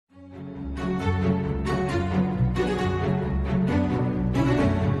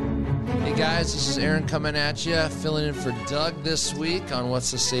guys, this is Aaron coming at you, filling in for Doug this week on What's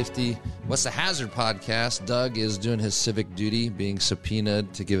the Hazard podcast. Doug is doing his civic duty, being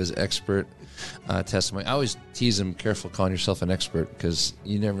subpoenaed to give his expert testimony. I always tease him, careful calling yourself an expert, because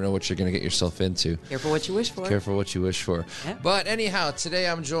you never know what you're going to get yourself into. Careful what you wish for. Careful what you wish for. Yeah. But anyhow, today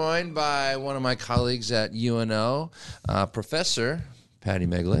I'm joined by one of my colleagues at UNO, Professor Patty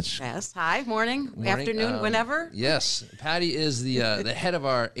Meglich. Yes. Hi. Morning. Afternoon. Whenever. Yes. Patty is the head of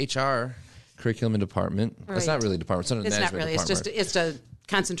our HR curriculum and department. Right. It's not really a department. It's not a management not really. department. It's a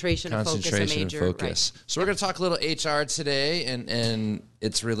concentration and focus. And focus. Right. So we're going to talk a little HR today and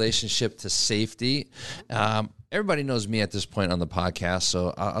its relationship to safety. Everybody knows me at this point on the podcast,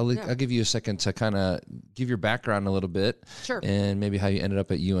 so I'll give you a second to kind of give your background a little bit. Sure. And maybe how you ended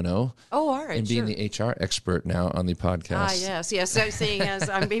up at UNO. Oh, all right. And being the HR expert now on the podcast. Yes. So seeing as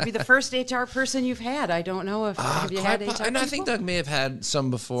I'm maybe the first HR person you've had. I don't know if have you had HR And I think Doug may have had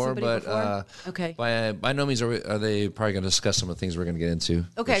some before, okay. By no means are they probably going to discuss some of the things we're going to get into.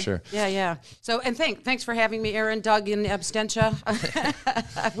 Okay. For sure. Yeah. So, and thanks for having me, Aaron, Doug in absentia.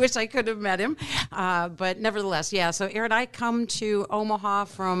 I wish I could have met him, but nevertheless. Yeah, so Aaron, I come to Omaha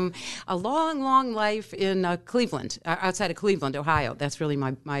from a long, long life in Cleveland, outside of Cleveland, Ohio. That's really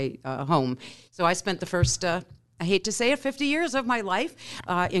my home. So I spent the first, I hate to say it, 50 years of my life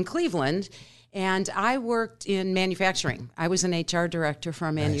in Cleveland. And I worked in manufacturing. I was an HR director for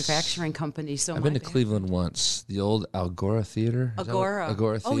a manufacturing company. So I've been to Cleveland once. The old Agora Theater. Agora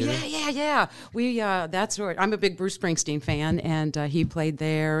Theater. Oh yeah. We that's right. I'm a big Bruce Springsteen fan, and he played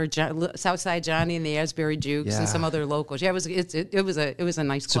there. Southside Johnny and the Asbury Jukes and some other locals. Yeah, it was a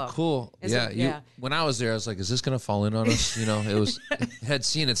nice club. So cool. When I was there, I was like, is this going to fall in on us? It had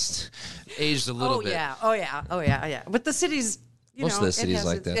seen its aged a little bit. Oh yeah. But the city's. Most of the cities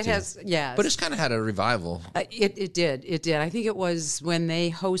like that, too. But it's kind of had a revival. It did. I think it was when they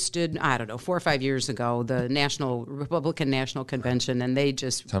hosted, 4 or 5 years ago, the Republican National Convention, and they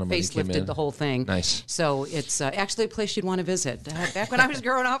just facelifted the whole thing. Nice. So it's actually a place you'd want to visit. Back when I was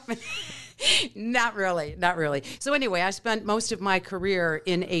growing up, Not really. So anyway, I spent most of my career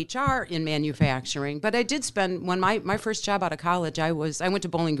in HR in manufacturing, but I did spend, when my first job out of college, I went to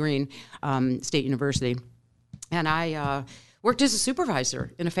Bowling Green State University, and I worked as a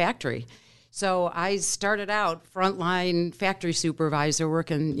supervisor in a factory. So I started out frontline factory supervisor,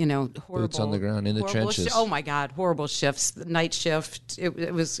 working, horrible boots on the ground in the trenches. Oh my God, horrible shifts, night shift.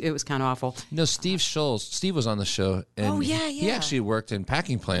 It was kind of awful. Steve Schultz. Steve was on the show. And he actually worked in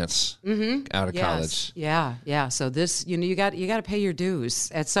packing plants out of college. Yeah. So this, you got to pay your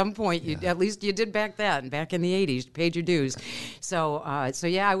dues at some point. At least you did back then. Back in the 80s, you paid your dues. So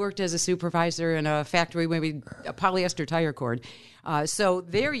I worked as a supervisor in a factory, maybe a polyester tire cord. So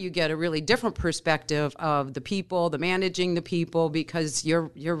there you get a really different perspective of the people, the managing the people, because you're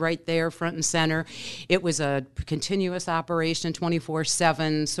right there front and center. It was a continuous operation,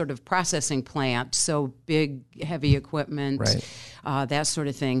 24/7 sort of processing plant, so big, heavy equipment, that sort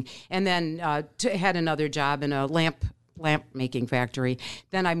of thing. And then had another job in a lamp making factory.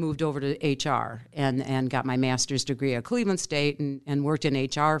 Then I moved over to HR and got my master's degree at Cleveland State and worked in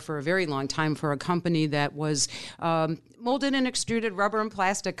HR for a very long time for a company that was molded and extruded rubber and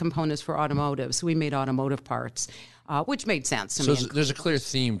plastic components for automotive. So we made automotive parts, which made sense to me. So there's a clear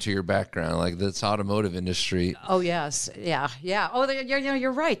theme to your background, like this automotive industry. Oh, yes. Yeah. Oh,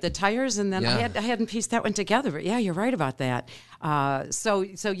 you're right. The tires, and then I hadn't pieced that one together. But yeah, you're right about that.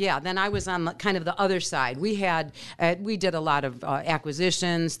 Then I was on kind of the other side. We did a lot of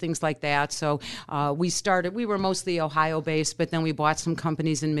acquisitions, things like that. So we were mostly Ohio-based, but then we bought some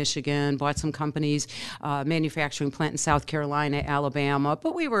companies in Michigan, bought some companies, manufacturing plant in South Carolina, Alabama,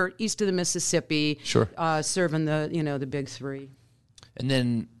 but we were east of the Mississippi, serving the big three. And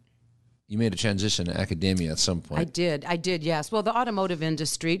then you made a transition to academia at some point. I did, yes. Well, the automotive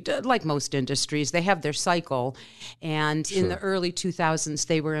industry, like most industries, they have their cycle. And in the early 2000s,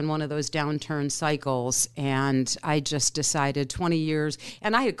 they were in one of those downturn cycles. And I just decided 20 years,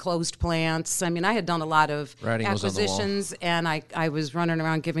 and I had closed plants. I mean, I had done a lot of acquisitions, and I was running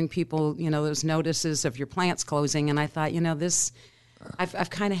around giving people, those notices of your plants closing. And I thought, this... I've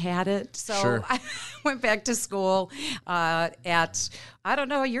kind of had it, so I went back to school I don't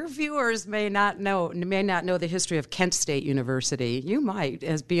know, your viewers may not know the history of Kent State University. You might,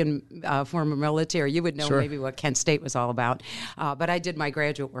 as being former military, you would know maybe what Kent State was all about. But I did my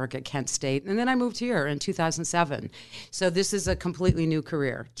graduate work at Kent State, and then I moved here in 2007. So this is a completely new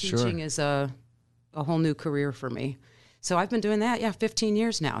career. Teaching is a whole new career for me. So I've been doing that, 15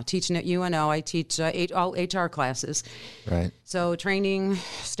 years now, teaching at UNO. I teach all HR classes. Right. So training,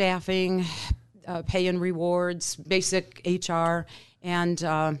 staffing, pay and rewards, basic HR. And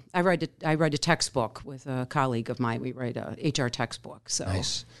I write a textbook with a colleague of mine. We write a HR textbook. So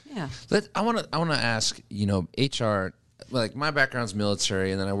nice. Yeah. I want to ask, HR, like my background's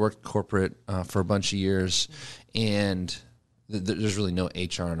military, and then I worked corporate for a bunch of years, and there's really no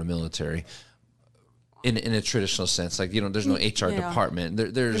HR in the military in a traditional sense. Like, there's no HR department.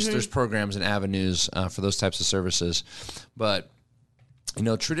 There's programs and avenues for those types of services. But,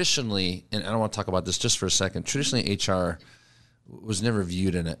 traditionally, and I don't want to talk about this just for a second, traditionally HR was never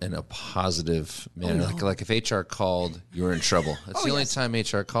viewed in a positive manner. Oh, no. Like if HR called, you were in trouble. That's the only time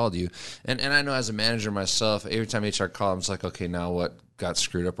HR called you. And I know as a manager myself, every time HR called, I'm just like, okay, now what got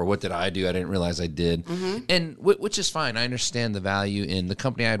screwed up, or what did I do? I didn't realize I did. And which is fine. I understand the value in the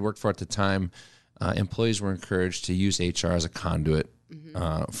company I had worked for at the time. Employees were encouraged to use HR as a conduit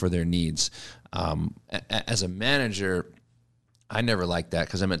for their needs. As a manager, I never liked that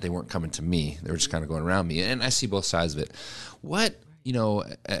because I meant they weren't coming to me. They were just kind of going around me. And I see both sides of it. What,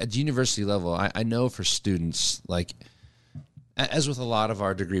 at the university level, I know for students, like, as with a lot of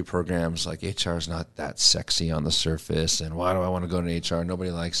our degree programs, like HR is not that sexy on the surface. And why do I want to go to HR?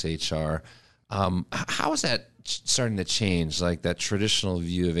 Nobody likes HR. How is that starting to change, like that traditional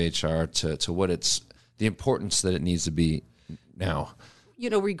view of HR to what the importance that it needs to be now?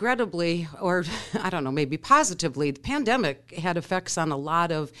 Regrettably, or I don't know, maybe positively, the pandemic had effects on a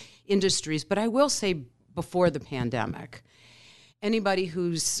lot of industries. But I will say before the pandemic, anybody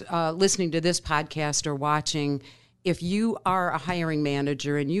who's listening to this podcast or watching, if you are a hiring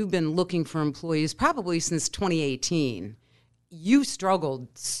manager and you've been looking for employees probably since 2018, you struggled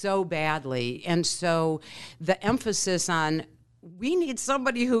so badly. And so the emphasis on we need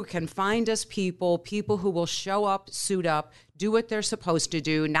somebody who can find us people who will show up, suit up, do what they're supposed to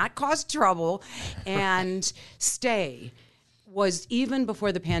do, not cause trouble, and stay, was even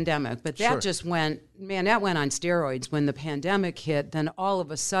before the pandemic. But that just went on steroids when the pandemic hit. Then all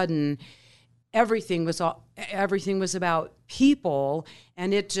of a sudden, everything was about people,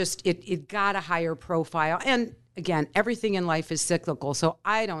 and it got a higher profile. And again, everything in life is cyclical, so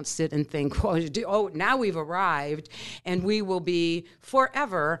I don't sit and think, now we've arrived and we will be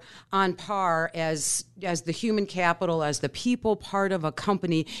forever on par as the human capital, as the people part of a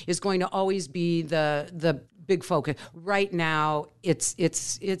company is going to always be the big focus. Right now, it's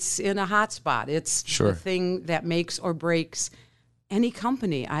in a hot spot. It's the thing that makes or breaks any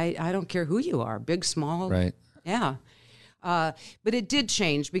company. I don't care who you are, big, small. Right. Yeah. But it did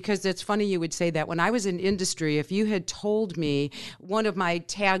change, because it's funny you would say that. When I was in industry, if you had told me, one of my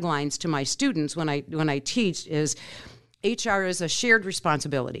taglines to my students when I teach is HR is a shared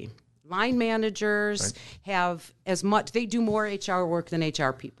responsibility. Line managers have they do more HR work than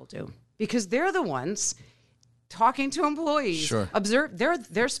HR people do, because they're the ones talking to employees. Observe,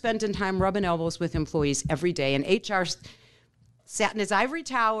 they're spending time rubbing elbows with employees every day, and HR sat in its ivory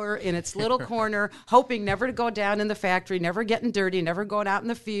tower in its little corner, hoping never to go down in the factory, never getting dirty, never going out in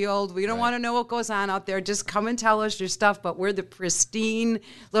the field. We don't want to know what goes on out there. Just come and tell us your stuff. But we're the pristine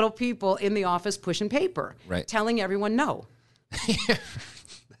little people in the office pushing paper, telling everyone no.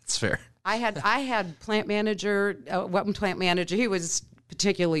 That's fair. I had plant manager, weapon plant manager. He was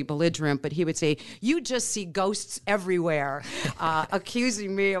particularly belligerent, but he would say, "You just see ghosts everywhere,"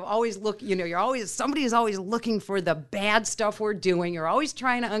 accusing me of always somebody is always looking for the bad stuff we're doing. You're always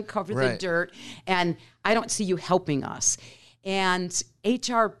trying to uncover the dirt, and I don't see you helping us. And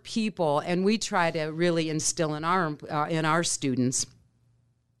HR people, and we try to really instill in our students,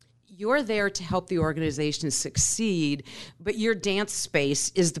 you're there to help the organization succeed, but your dance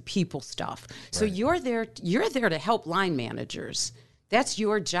space is the people stuff. So you're there to help line managers. That's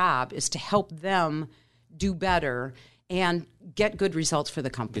your job, is to help them do better and get good results for the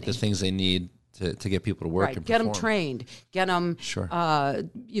company. Get the things they need to get people to work and get perform. Them trained, get them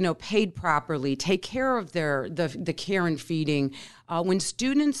paid properly, take care of the care and feeding. When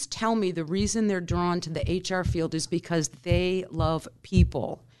students tell me the reason they're drawn to the HR field is because they love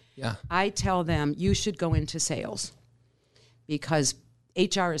people, I tell them you should go into sales, because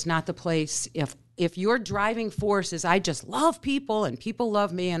HR is not the place. If your driving force is I just love people and people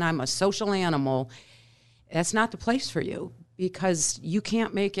love me and I'm a social animal, that's not the place for you, because you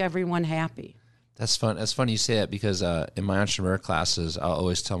can't make everyone happy. That's fun. That's funny you say that, because in my entrepreneur classes, I'll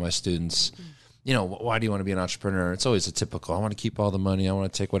always tell my students, why do you want to be an entrepreneur? It's always a typical, I want to keep all the money. I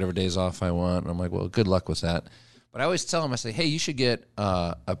want to take whatever days off I want. And I'm like, well, good luck with that. But I always tell them, I say, hey, you should get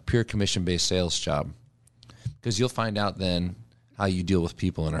a pure commission-based sales job, because you'll find out then how you deal with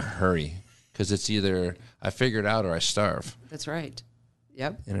people in a hurry. Because it's either I figure it out or I starve. That's right.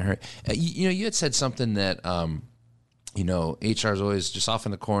 Yep. In a hurry. You had said something that HR is always just off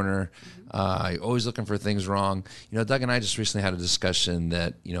in the corner, always looking for things wrong. Doug and I just recently had a discussion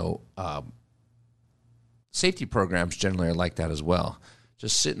that, safety programs generally are like that as well.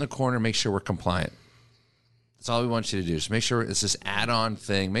 Just sit in the corner, make sure we're compliant. That's all we want you to do. Just make sure it's this add-on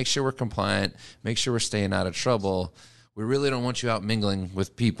thing. Make sure we're compliant. Make sure we're staying out of trouble. We really don't want you out mingling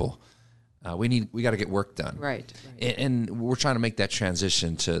with people. We got to get work done. Right. And we're trying to make that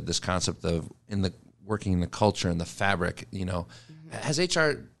transition to this concept of working in the culture and the fabric. Has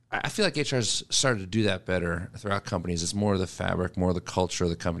HR? I feel like HR has started to do that better throughout companies. It's more of the fabric, more of the culture of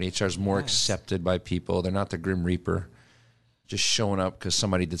the company. HR is more accepted by people. They're not the Grim Reaper, just showing up because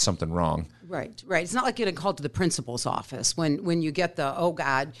somebody did something wrong. Right. It's not like getting called to the principal's office when you get the, oh,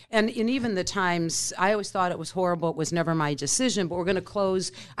 God. And even the times, I always thought it was horrible. It was never my decision, but we're going to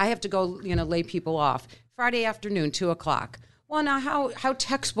close. I have to go, lay people off. Friday afternoon, 2:00. Well, now how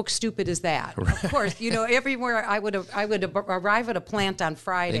textbook stupid is that? Right. Of course, everywhere I would arrive at a plant on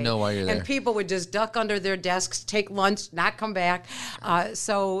Friday. They know why you're there. And people would just duck under their desks, take lunch, not come back.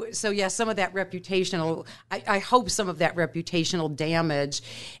 So yeah, some of that reputational, I hope some of that reputational damage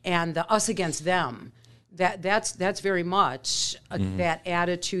and the us against them, that's very much that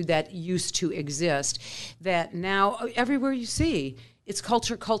attitude that used to exist, that now everywhere you see, it's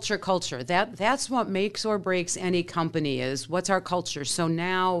culture. That's what makes or breaks any company is what's our culture. So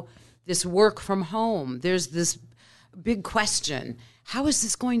now this work from home, there's this big question. How is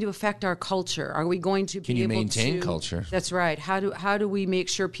this going to affect our culture? Are we going to be able to... Can you maintain culture? That's right. How do we make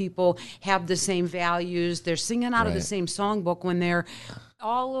sure people have the same values? They're singing out of the same songbook when they're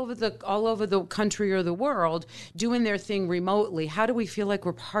all over the country or the world doing their thing remotely. How do we feel like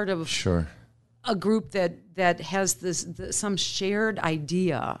we're part of... Sure. A group that has some shared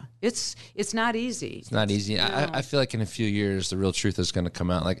idea. It's not easy. It's not easy. I feel like in a few years the real truth is going to come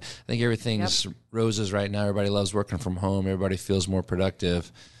out. Like I think everything's roses right now. Everybody loves working from home. Everybody feels more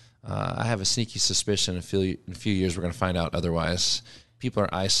productive. I have a sneaky suspicion in a few years we're going to find out otherwise. People are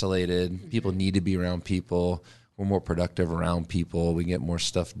isolated. People need to be around people. We're more productive around people. We get more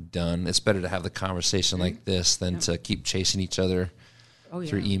stuff done. It's better to have the conversation like this than to keep chasing each other.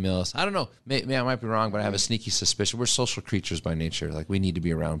 Through emails. I don't know. Maybe I might be wrong, but I have a sneaky suspicion. We're social creatures by nature. Like, we need to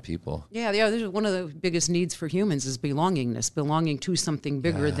be around people. Yeah. This is one of the biggest needs for humans is belongingness, belonging to something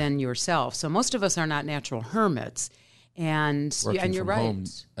bigger than yourself. So most of us are not natural hermits. And you're right. Home,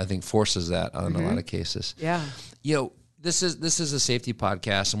 I think forces that on a lot of cases. Yeah. This is a safety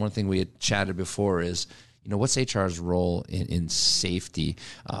podcast, and one thing we had chatted before is, what's HR's role in safety?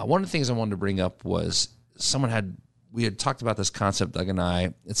 One of the things I wanted to bring up was we had talked about this concept, Doug and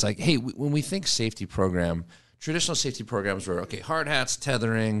I. It's like, hey, when we think safety program, traditional safety programs were, okay, hard hats,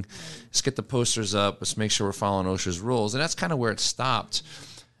 tethering, let's get the posters up, let's make sure we're following OSHA's rules. And that's kind of where it stopped.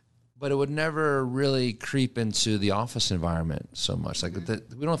 But it would never really creep into the office environment so much. Like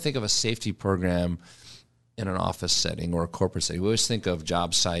we don't think of a safety program in an office setting or a corporate setting. We always think of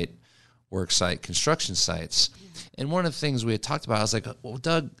job site, work site, construction sites. And one of the things we had talked about, I was like, well,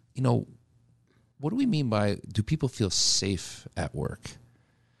 Doug, what do we mean by, do people feel safe at work?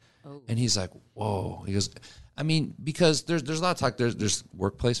 Oh. And he's like, whoa. He goes, because there's a lot of talk. There's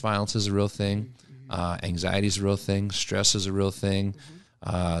workplace violence is a real thing. Anxiety is a real thing. Stress is a real thing.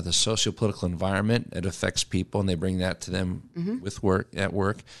 The socio-political environment, it affects people, and they bring that to them at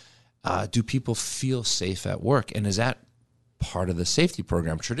work. Do people feel safe at work? And is that part of the safety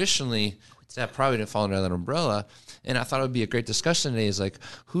program? Traditionally, that probably didn't fall under that umbrella. And I thought it would be a great discussion today is like,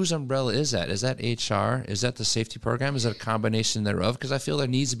 whose umbrella is that? Is that HR? Is that the safety program? Is that a combination thereof? Because I feel there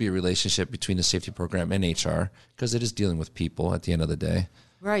needs to be a relationship between the safety program and HR because it is dealing with people at the end of the day.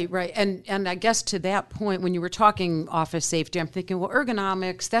 Right. And I guess to that point, when you were talking office safety, I'm thinking, well,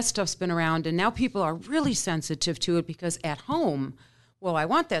 ergonomics, that stuff's been around, and now people are really sensitive to it because at home, well, I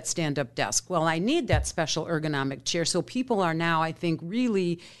want that stand-up desk. Well, I need that special ergonomic chair. So people are now, I think,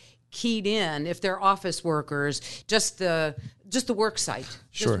 really keyed in, if they're office workers, just the work site.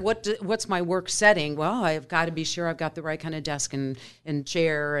 Sure. Just what's my work setting? Well, I've got to be sure I've got the right kind of desk and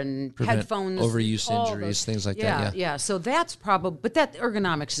chair and headphones. Overuse injuries, things like that. Yeah. So that's probably, but that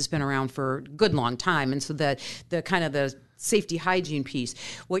ergonomics has been around for a good long time. And so that the kind of the safety hygiene piece.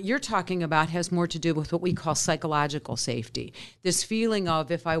 What you're talking about has more to do with what we call psychological safety. This feeling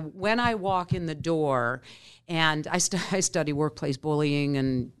of when I walk in the door, and I study workplace bullying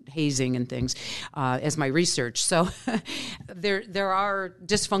and hazing and things as my research. So there are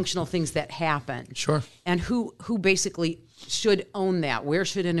dysfunctional things that happen. Sure. And who basically should own that? Where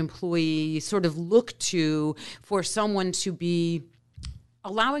should an employee sort of look to for someone to be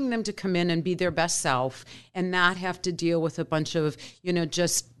allowing them to come in and be their best self and not have to deal with a bunch of,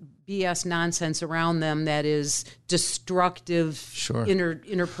 just BS nonsense around them that is destructive, Sure.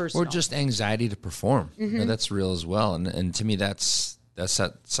 interpersonal. Or just anxiety to perform. You know, that's real as well. And to me, that's that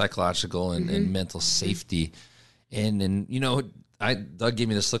psychological and mental safety. And you know, Doug gave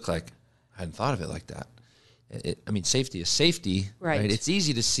me this look like I hadn't thought of it like that. I mean, safety is safety, right? It's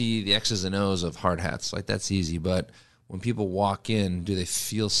easy to see the X's and O's of hard hats. Like, that's easy. But when people walk in, do they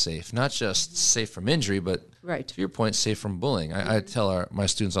feel safe? Not just safe from injury, but to your point, safe from bullying. I tell my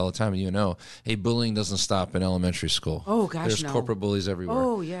students all the time, you know, hey, bullying doesn't stop in elementary school. Oh, gosh, There's corporate bullies everywhere.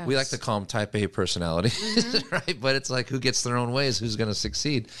 Oh, yes. We like to call them type A personality, right? But it's like, who gets their own ways, who's going to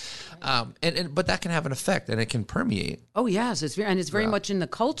succeed? But that can have an effect, and it can permeate. Oh, yes. It's very much in the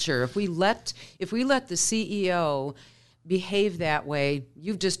culture. If we let the CEO behave that way,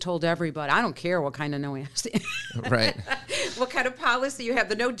 you've just told everybody, I don't care what kind of Right. what kind of policy you have,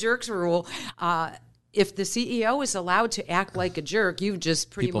 the no jerks rule. If the CEO is allowed to act like a jerk, you've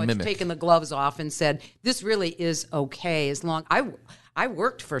just pretty much taken the gloves off and said, this really is okay. As long I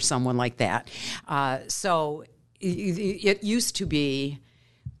worked for someone like that. So it used to be,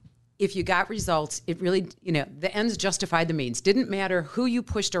 if you got results, it really, you know, the ends justified the means. Didn't matter who you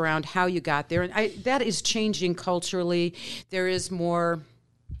pushed around, how you got there. And that is changing culturally. There is more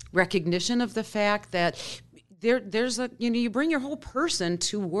recognition of the fact that there's a, you know, you bring your whole person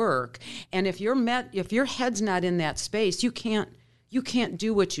to work. And if your head's not in that space, you can't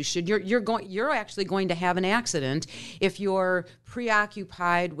do what you should. You're actually going to have an accident if you're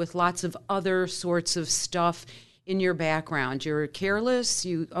preoccupied with lots of other sorts of stuff in your background. You're careless.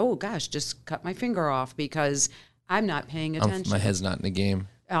 Just cut my finger off because I'm not paying attention. My head's not in the game.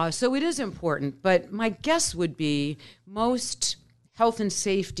 So it is important. But my guess would be most health and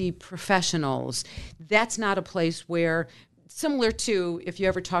safety professionals, that's not a place where, similar to if you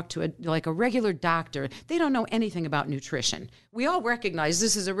ever talk to a regular doctor, they don't know anything about nutrition. We all recognize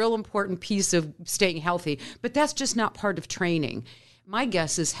this is a real important piece of staying healthy, but that's just not part of training. My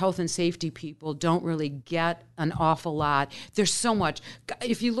guess is health and safety people don't really get an awful lot. There's so much.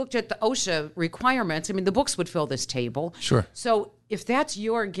 If you looked at the OSHA requirements, I mean, the books would fill this table. Sure. So if that's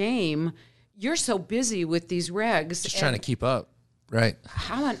your game, you're so busy with these regs. Just trying to keep up, right?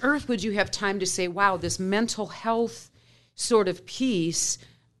 How on earth would you have time to say, wow, this mental health sort of piece,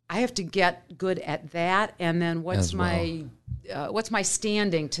 I have to get good at that, and then what's my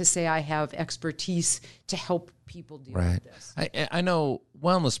standing to say I have expertise to help people deal with this? I know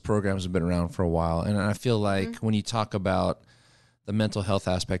wellness programs have been around for a while, and I feel like when you talk about the mental health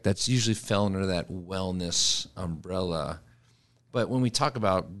aspect, that's usually fell under that wellness umbrella. But when we talk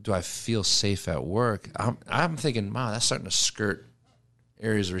about, do I feel safe at work, I'm thinking, wow, that's starting to skirt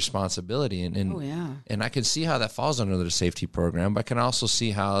areas of responsibility, and I can see how that falls under the safety program, but I can also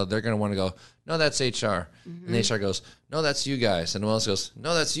see how they're going to want to go, no, that's HR, and HR goes, no, that's you guys, and one else goes,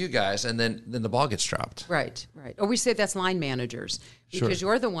 no, that's you guys, and then the ball gets dropped. Right. Or we say that's line managers, because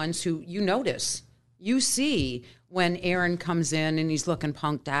you're the ones who you notice. You see when Aaron comes in and he's looking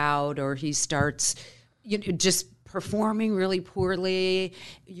punked out, or he starts just performing really poorly.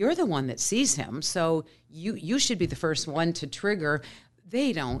 You're the one that sees him, so you should be the first one to trigger.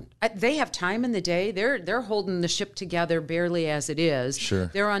 They don't. They have time in the day. They're holding the ship together barely as it is. Sure.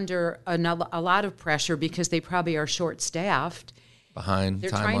 They're under a lot of pressure because they probably are short-staffed. Behind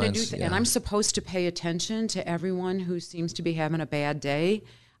They're timelines, trying to do things, and I'm supposed to pay attention to everyone who seems to be having a bad day.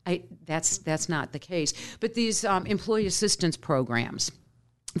 That's not the case. But these employee assistance programs,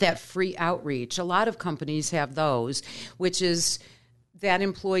 that free outreach, a lot of companies have those, which is that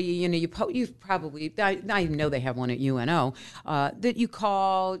employee, you've probably, I know they have one at UNO, that you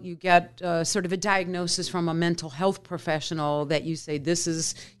call, you get sort of a diagnosis from a mental health professional that you say, this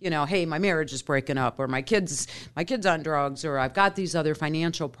is, hey, my marriage is breaking up, or my kid's on drugs, or I've got these other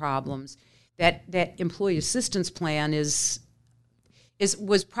financial problems. That employee assistance plan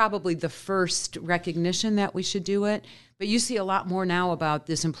was probably the first recognition that we should do it. But you see a lot more now about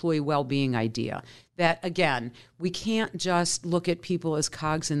this employee well-being idea. That, again, we can't just look at people as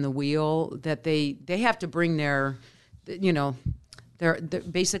cogs in the wheel, that they have to bring their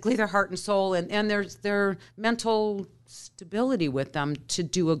basically their heart and soul and their mental stability with them to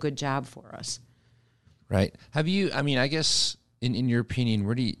do a good job for us. Right. Have you, I guess, in your opinion,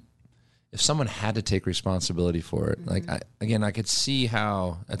 if someone had to take responsibility for it, I could see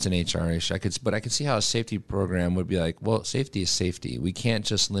how that's an HR issue. But I could see how a safety program would be like, well, safety is safety. We can't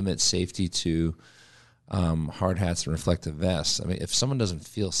just limit safety to hard hats and reflective vests. If someone doesn't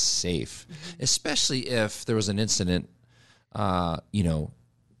feel safe, especially if there was an incident, God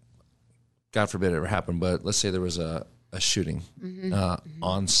forbid it ever happened, but let's say there was a a shooting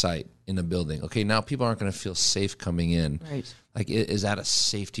on site in a building. Okay, now people aren't going to feel safe coming in. Right. Like, is that a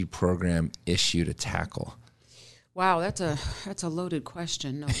safety program issue to tackle? Wow, that's a loaded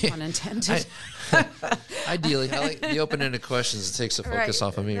question. No pun intended. Ideally, I like the open-ended questions. It takes the focus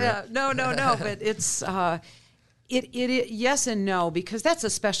off of me. Yeah. Right? No. But it's it yes and no, because that's a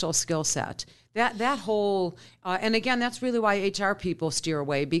special skill set. That whole and again, that's really why HR people steer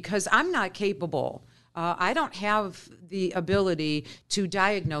away, because I'm not capable. I don't have the ability to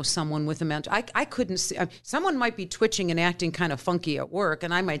diagnose someone with a mental. I couldn't see. Someone might be twitching and acting kind of funky at work,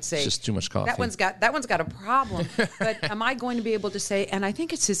 and I might say, It's just too much coffee. That one's got a problem. But am I going to be able to say? And I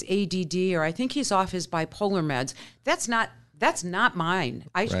think it's his ADD, or I think he's off his bipolar meds. That's not mine.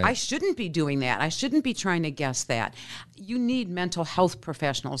 I shouldn't be doing that. I shouldn't be trying to guess that. You need mental health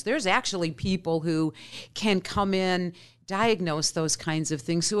professionals. There's actually people who can come in, diagnose those kinds of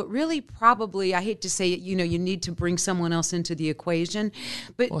things. So it really probably, I hate to say it, you need to bring someone else into the equation,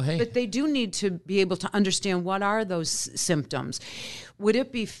 but they do need to be able to understand what are those symptoms. Would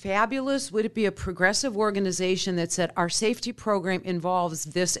it be fabulous? Would it be a progressive organization that said our safety program involves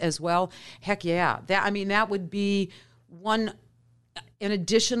this as well? Heck yeah. That would be an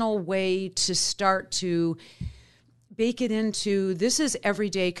additional way to start to bake it into, this is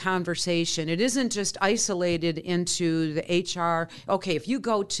everyday conversation. It isn't just isolated into the HR. Okay, if you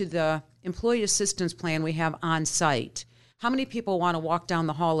go to the employee assistance plan we have on site, how many people want to walk down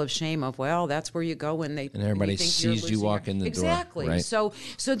the hall of shame of, well, that's where you go when they and everybody sees you walk in the door. Exactly. Right? So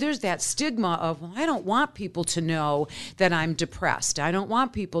there's that stigma of, well, I don't want people to know that I'm depressed. I don't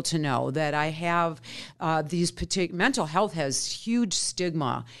want people to know that I have these particular, mental health has huge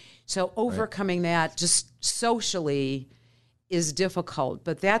stigma. So overcoming that just socially is difficult.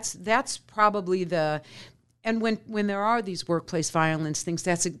 But that's probably and when there are these workplace violence things,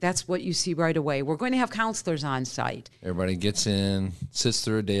 that's what you see right away. We're going to have counselors on site. Everybody gets in, sits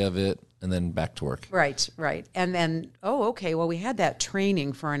through a day of it, and then back to work. Right. And then, okay, well, we had that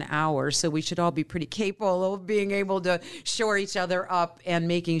training for an hour, so we should all be pretty capable of being able to shore each other up and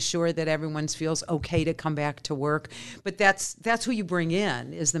making sure that everyone feels okay to come back to work. But that's who you bring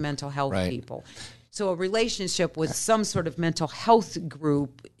in, is the mental health people. So a relationship with some sort of mental health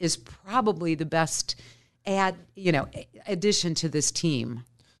group is probably the best addition to this team.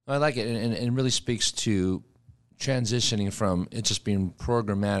 I like it, and it really speaks to transitioning from it just being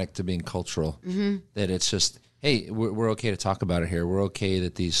programmatic to being cultural. Mm-hmm. That it's just, hey, we're okay to talk about it here. We're okay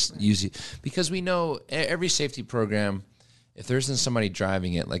that these because we know every safety program, if there isn't somebody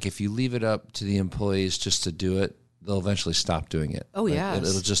driving it, like if you leave it up to the employees just to do it, they'll eventually stop doing it. Oh, yeah.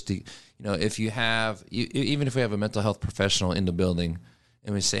 It'll just, if you have, even if we have a mental health professional in the building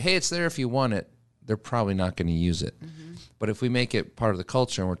and we say, hey, it's there if you want it, they're probably not going to use it. Mm-hmm. But if we make it part of the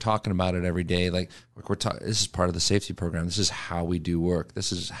culture and we're talking about it every day, like this is part of the safety program. This is how we do work.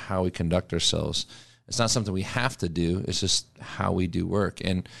 This is how we conduct ourselves. It's not something we have to do. It's just how we do work.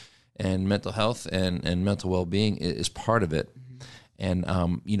 And mental health and mental well-being is part of it. Mm-hmm. And,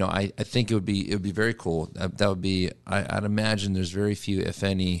 I think it would be very cool. That would be, I'd imagine there's very few, if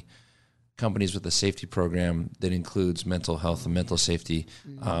any, companies with a safety program that includes mental health and mental safety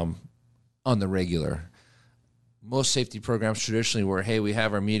on the regular. Most safety programs traditionally were, hey, we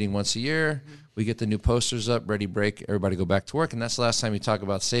have our meeting once a year, we get the new posters up, ready, break, everybody go back to work, and that's the last time you talk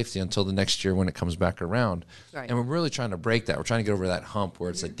about safety until the next year when it comes back around. Right. And we're really trying to break that. We're trying to get over that hump where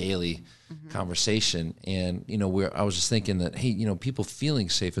it's a daily conversation. And, I was just thinking that, hey, people feeling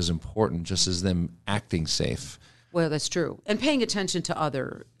safe is important just as them acting safe. Well, that's true. And paying attention to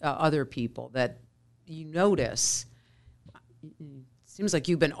other people that you notice. Seems like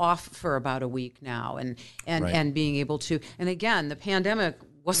you've been off for about a week now, and being able to. And again, the pandemic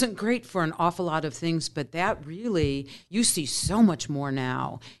wasn't great for an awful lot of things, but that really, you see so much more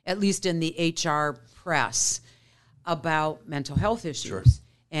now, at least in the HR press, about mental health issues. Sure.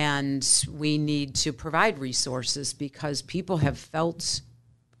 And we need to provide resources because people have felt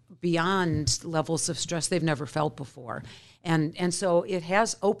beyond levels of stress they've never felt before. And so it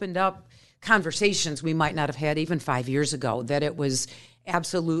has opened up conversations we might not have had even 5 years ago, that it was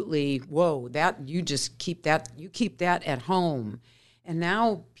absolutely, whoa, that you keep that at home. And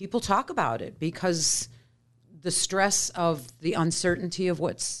now people talk about it because the stress of the uncertainty of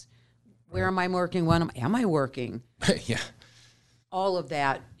where am I working, when am I working? Yeah. All of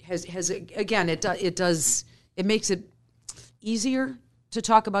that has again, it makes it easier to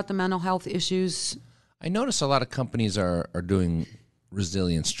talk about the mental health issues. I notice a lot of companies are doing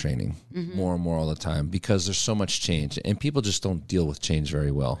resilience training more and more all the time because there's so much change and people just don't deal with change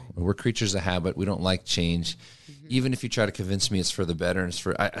very well. We're creatures of habit. We don't like change. Even if you try to convince me it's for the better and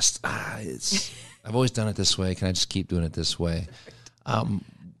it's I've always done it this way. Can I just keep doing it this way?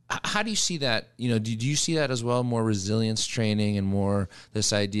 How do you see that? Do you see that as well? More resilience training and more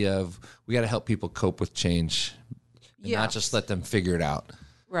this idea of we got to help people cope with change, and not just let them figure it out.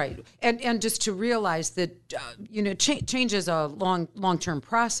 Right, and just to realize that change is a long-term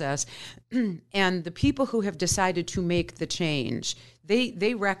process, and the people who have decided to make the change,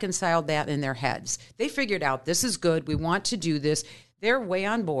 they reconciled that in their heads. They figured out this is good. We want to do this. They're way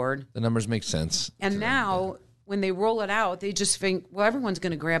on board. The numbers make sense. And now, when they roll it out, they just think, well, everyone's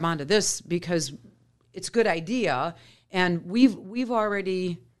going to grab onto this because it's a good idea, and we've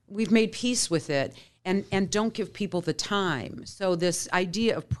made peace with it. And don't give people the time. So this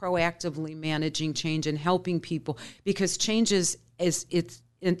idea of proactively managing change and helping people, because change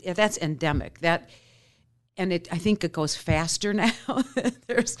that's endemic. I think it goes faster now.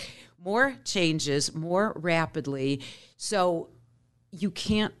 There's more changes more rapidly. So you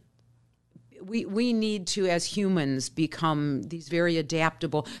can't. We need to, as humans, become these very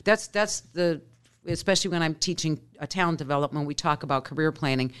adaptable. Especially when I'm teaching talent development, we talk about career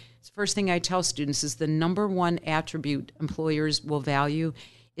planning. The first thing I tell students is the number one attribute employers will value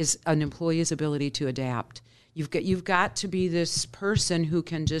is an employee's ability to adapt. You've got to be this person who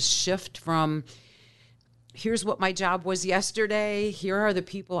can just shift from, here's what my job was yesterday, here are the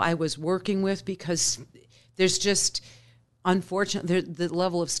people I was working with, because there's just, unfortunately, the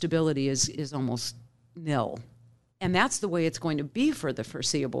level of stability is almost nil. And that's the way it's going to be for the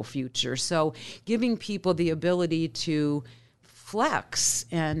foreseeable future. So giving people the ability to flex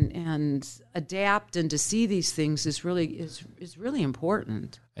and adapt and to see these things is really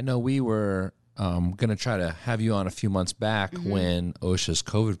important. I know we were going to try to have you on a few months back when OSHA's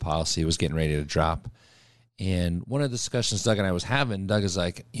COVID policy was getting ready to drop. And one of the discussions Doug and I was having, Doug is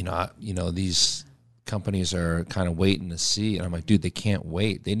like, these companies are kind of waiting to see. And I'm like, dude, they can't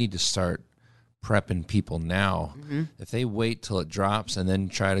wait. They need to start prepping people now. If they wait till it drops and then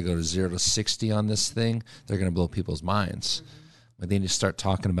try to go to 0 to 60 on this thing, they're going to blow people's minds. But they need to start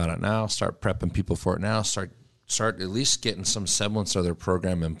talking about it now, start prepping people for it now, start at least getting some semblance of their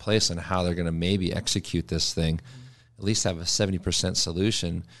program in place and how they're going to maybe execute this thing, at least have a 70%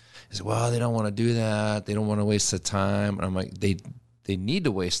 solution. Is, well, they don't want to do that. They don't want to waste the time. And I'm like, they need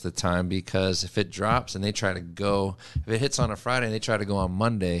to waste the time, because if it drops and they try to go, if it hits on a Friday and they try to go on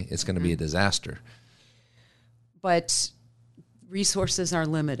Monday, it's going to be a disaster. But resources are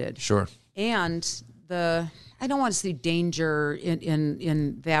limited. Sure. And I don't want to say danger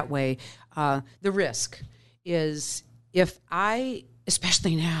in that way. The risk is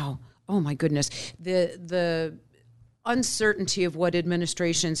especially now, oh my goodness, the uncertainty of what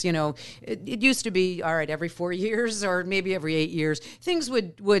administrations, it used to be, all right, every 4 years or maybe every 8 years, things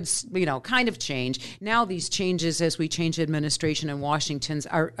would kind of change. Now these changes, as we change administration in Washington's,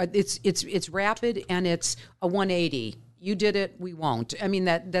 it's rapid, and it's a 180. You did it, we won't. I mean,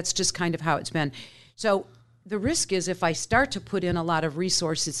 that's just kind of how it's been. So the risk is, if I start to put in a lot of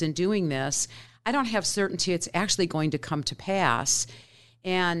resources in doing this, I don't have certainty it's actually going to come to pass.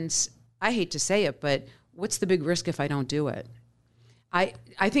 And I hate to say it, but what's the big risk if I don't do it? I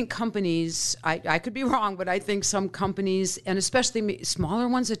think companies, I could be wrong, but I think some companies, and especially smaller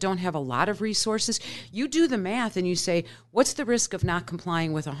ones that don't have a lot of resources, you do the math and you say, what's the risk of not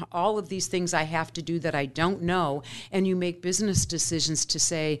complying with all of these things I have to do that I don't know? And you make business decisions to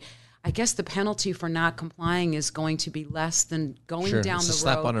say, I guess the penalty for not complying is going to be less than going down the road,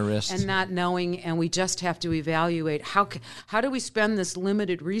 slap on the wrist, and not knowing. And we just have to evaluate how do we spend this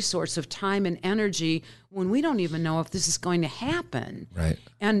limited resource of time and energy when we don't even know if this is going to happen. Right.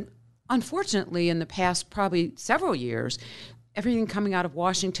 And unfortunately, in the past probably several years, everything coming out of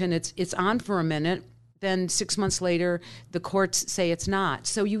Washington, it's on for a minute. Then 6 months later, the courts say it's not.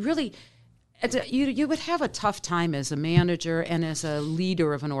 So you really. You would have a tough time as a manager and as a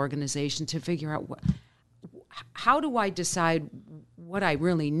leader of an organization to figure out how do I decide what I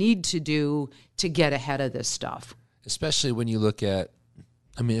really need to do to get ahead of this stuff. Especially when you look at,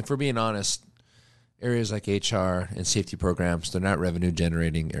 if we're being honest, areas like HR and safety programs, they're not revenue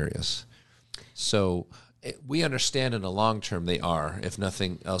generating areas. So we understand in the long term they are, if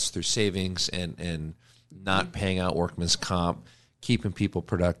nothing else, through savings and not paying out workman's comp, keeping people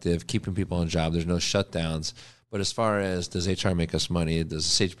productive, keeping people on job. There's no shutdowns. But as far as, does HR make us money? Does the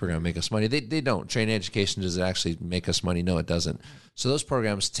safety program make us money? They don't. Training education, does it actually make us money? No, it doesn't. So those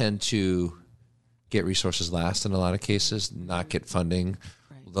programs tend to get resources last in a lot of cases, not get funding.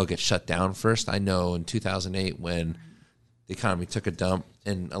 Right. They'll get shut down first. I know in 2008 when the economy took a dump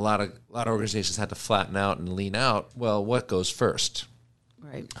and a lot of organizations had to flatten out and lean out, well, what goes first?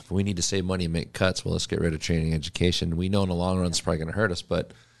 Right. If we need to save money and make cuts, well, let's get rid of training and education. We know in the long run it's probably going to hurt us,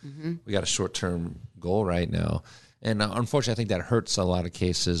 but we got a short-term goal right now. And unfortunately, I think that hurts a lot of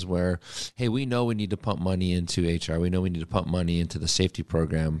cases where, hey, we know we need to pump money into HR. We know we need to pump money into the safety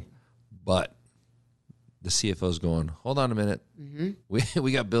program, but the CFO's going, hold on a minute.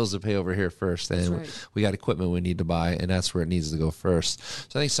 We got bills to pay over here first, and we got equipment we need to buy, and that's where it needs to go first.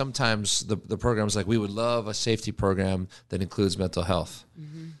 So I think sometimes the program's like, we would love a safety program that includes mental health.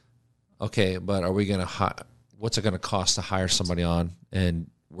 Okay, but are we going to what's it going to cost to hire somebody on, and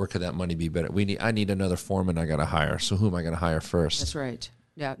where could that money be better? I need another foreman I got to hire. So who am I going to hire first? That's right.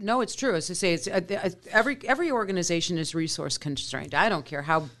 Yeah, no, it's true. As I say, it's every organization is resource constrained. I don't care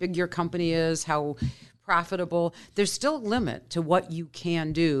how big your company is, how profitable. There's still a limit to what you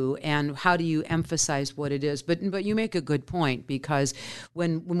can do, and how do you emphasize what it is. But you make a good point, because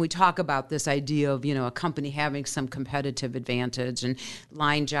when we talk about this idea of a company having some competitive advantage and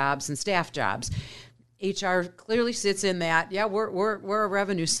line jobs and staff jobs, HR clearly sits in that. Yeah, we're a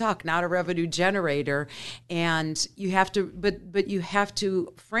revenue suck, not a revenue generator, and you have to. But you have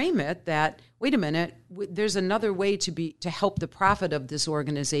to frame it that, wait a minute, there's another way to help the profit of this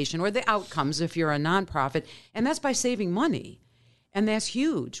organization, or the outcomes if you're a nonprofit, and that's by saving money. And that's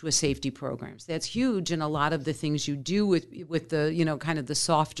huge with safety programs. That's huge in a lot of the things you do with the kind of the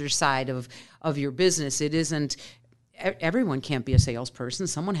softer side of your business. It isn't. Everyone can't be a salesperson.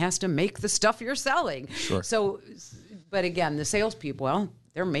 Someone has to make the stuff you're selling. Sure. So, but again, the salespeople, well,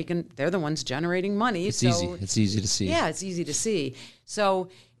 they're the ones generating money. It's easy. It's easy to see. Yeah, it's easy to see. So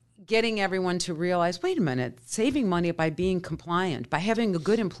getting everyone to realize, wait a minute, saving money by being compliant, by having a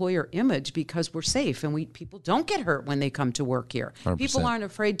good employer image, because we're safe and people don't get hurt when they come to work here. 100%. People aren't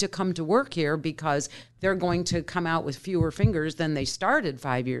afraid to come to work here because they're going to come out with fewer fingers than they started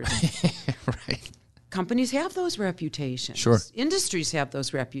 5 years ago. Right. Companies have those reputations. Sure. Industries have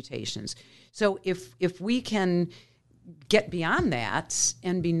those reputations. So if we can get beyond that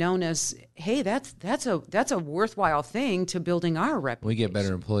and be known as, hey, that's a worthwhile thing to building our reputation. We get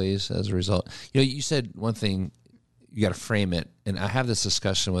better employees as a result. You said one thing, you got to frame it. And I have this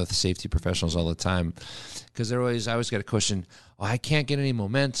discussion with safety professionals all the time, because I always get a question, oh, I can't get any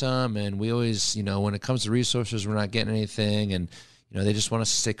momentum. And we always, when it comes to resources, we're not getting anything. And they just want us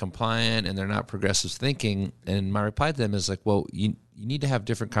to stay compliant, and they're not progressive thinking. And my reply to them is like, well, you need to have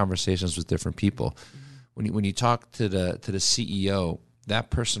different conversations with different people. When you talk to the CEO, that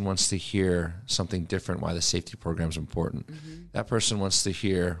person wants to hear something different, why the safety program is important. That person wants to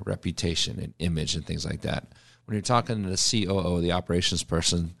hear reputation and image and things like that. When you're talking to the COO, the operations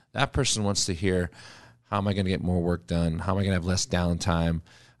person, that person wants to hear, how am I going to get more work done? How am I going to have less downtime?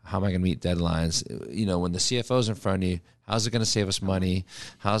 How am I going to meet deadlines? When the CFO's in front of you, how's it going to save us money?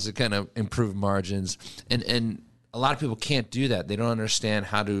 How's it going to improve margins? And a lot of people can't do that. They don't understand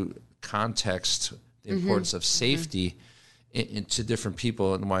how to context the importance of safety into different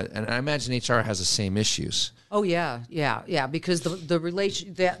people. And I imagine HR has the same issues. Oh, yeah. Because the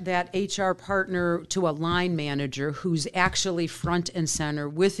relation that HR partner to a line manager who's actually front and center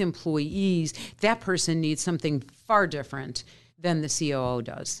with employees, that person needs something far different than the COO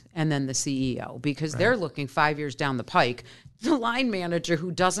does, and then the CEO, because they're looking 5 years down the pike. The line manager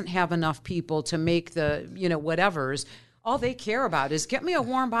who doesn't have enough people to make the, whatevers, all they care about is get me a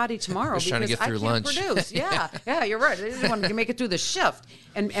warm body tomorrow because trying to get through I can't lunch. produce. Yeah, you're right. They just want to make it through the shift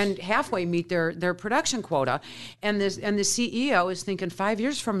and halfway meet their production quota. And the CEO is thinking 5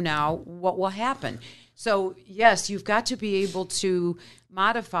 years from now, what will happen? So yes, you've got to be able to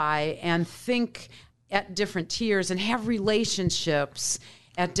modify and think at different tiers and have relationships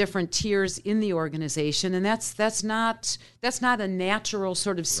at different tiers in the organization, and that's not a natural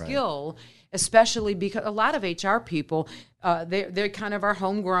sort of skill, especially because a lot of HR people they kind of are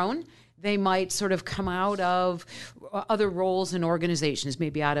homegrown. They might sort of come out of other roles in organizations,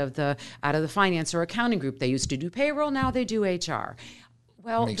 maybe out of the finance or accounting group. They used to do payroll, now they do HR.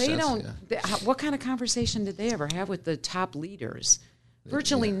 Well, Makes they sense, don't. yeah. What kind of conversation did they ever have with the top leaders?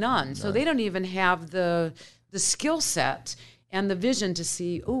 Virtually none. So they don't even have the skill set and the vision to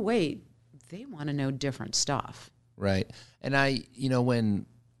see, oh, wait, they want to know different stuff. Right. And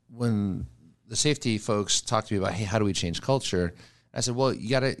when the safety folks talk to me about, hey, how do we change culture? I said, well, you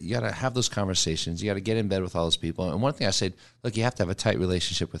gotta have those conversations. You got to get in bed with all those people. And one thing I said, look, you have to have a tight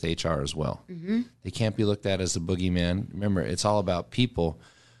relationship with HR as well. They can't be looked at as the boogeyman. Remember, it's all about people.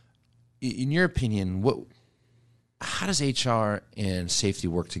 In your opinion, how does HR and safety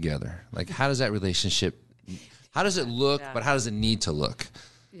work together? Like, how does that relationship, how does it look, but how does it need to look?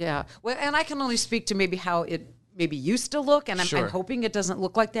 Yeah. Well, and I can only speak to maybe how maybe used to look, and I'm Sure. hoping it doesn't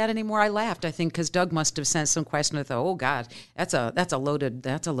look like that anymore. I laughed, I think, because Doug must have sent some question. I thought, oh God, that's a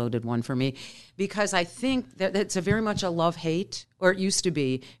loaded one for me, because I think that it's a very much a love-hate, or it used to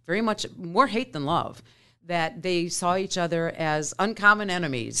be very much more hate than love, that they saw each other as uncommon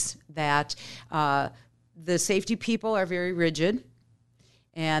enemies, that the safety people are very rigid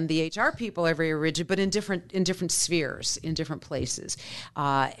and the HR people are very rigid, but in different spheres, in different places.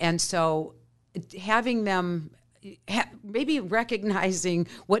 And so having them maybe recognizing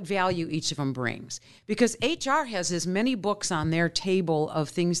what value each of them brings, because HR has as many books on their table of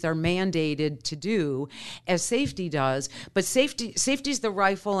things they're mandated to do as safety does, but safety's the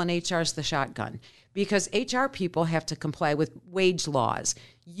rifle and HR's the shotgun, because HR people have to comply with wage laws,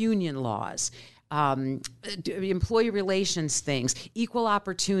 union laws, employee relations things, equal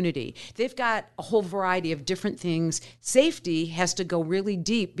opportunity. They've got a whole variety of different things. Safety has to go really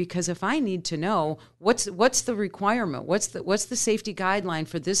deep, because if I need to know what's the requirement, what's the safety guideline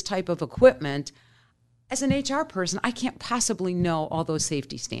for this type of equipment, as an HR person, I can't possibly know all those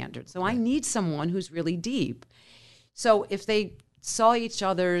safety standards. So I need someone who's really deep. So if they saw each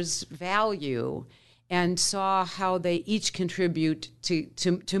other's value and saw how they each contribute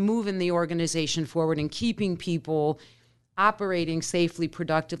to moving the organization forward and keeping people operating safely,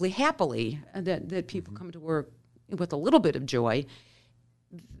 productively, happily, that people come to work with a little bit of joy,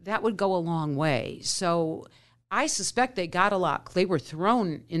 that would go a long way. So I suspect they were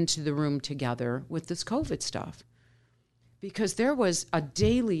thrown into the room together with this COVID stuff, because there was a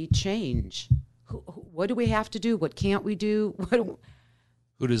daily change. What do we have to do? What can't we do?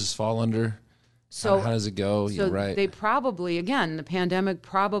 Who does this fall under? So how does it go? So You're right. They probably, again, the pandemic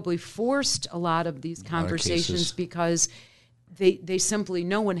probably forced a lot of these conversations, because they simply,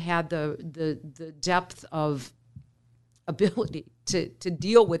 no one had the depth of ability to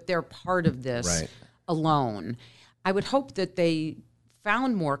deal with their part of this alone. I would hope that they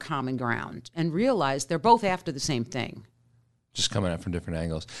found more common ground and realized they're both after the same thing. Just coming at it from different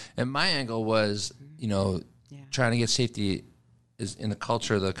angles. And my angle was, trying to get safety is in the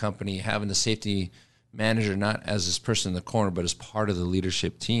culture of the company, having the safety manager not as this person in the corner, but as part of the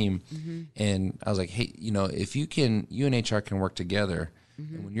leadership team. Mm-hmm. And I was like, hey, if you and HR can work together,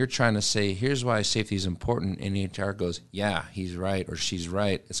 mm-hmm. and when you're trying to say, here's why safety is important, and HR goes, yeah, he's right or she's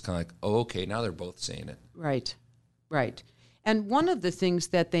right, it's kind of like, oh, okay, now they're both saying it. Right. And one of the things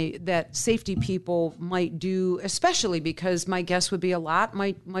that safety people might do, especially because my guess would be a lot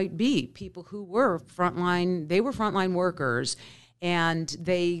might be people who were frontline workers, and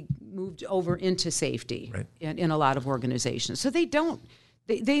they moved over into safety in a lot of organizations. So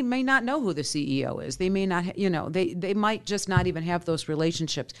they may not know who the CEO is. They may not, they might just not even have those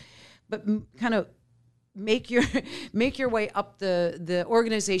relationships. But kind of make your way up the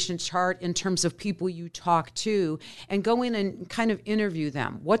organization chart in terms of people you talk to, and go in and kind of interview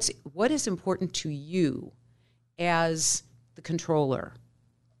them. What is important to you as the controller?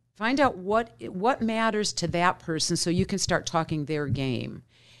 Find out what matters to that person, so you can start talking their game.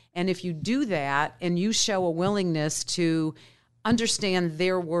 And if you do that and you show a willingness to understand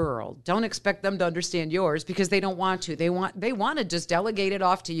their world, don't expect them to understand yours, because they don't want to. They want to just delegate it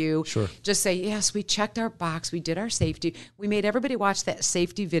off to you. Sure. Just say, yes, we checked our box, we did our safety. We made everybody watch that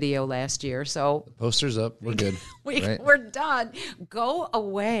safety video last year. So the poster's up. We're good. We're done. Go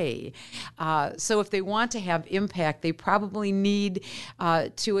away. So if they want to have impact, they probably need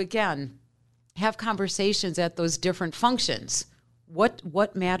to, again, have conversations at those different functions.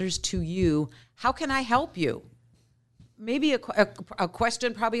 What matters to you? How can I help you? Maybe a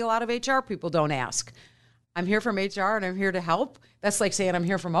question probably a lot of HR people don't ask. I'm here from HR and I'm here to help. That's like saying I'm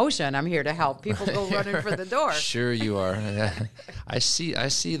here from OSHA and I'm here to help. People go running for the door. Sure you are. I see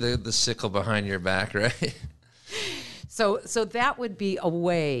the sickle behind your back, right? So that would be a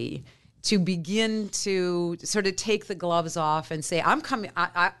way to begin to sort of take the gloves off and say, I'm coming.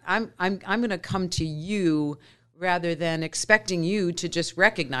 I'm going to come to you, rather than expecting you to just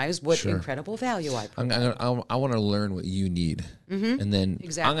recognize what incredible value I provide. I want to learn what you need. Mm-hmm. And then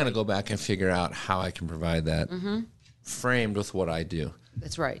I'm going to go back and figure out how I can provide that, framed with what I do.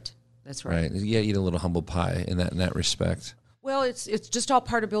 That's right. Right. Yeah, eat a little humble pie in that respect. Well, it's just all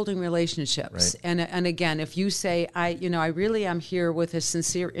part of building relationships. Right. And again, if you say, I really am here with a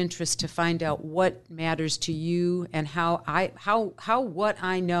sincere interest to find out what matters to you and how what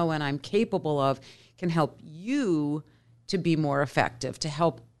I know and I'm capable of can help you to be more effective, to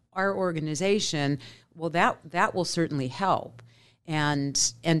help our organization, well, that will certainly help. And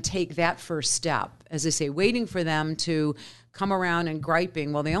take that first step. As I say, waiting for them to come around and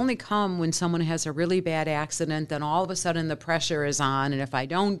griping. Well, they only come when someone has a really bad accident, then all of a sudden the pressure is on, and if I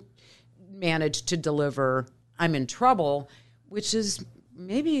don't manage to deliver, I'm in trouble, which is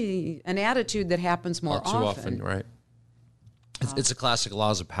maybe an attitude that happens more Too often, right? It's a classic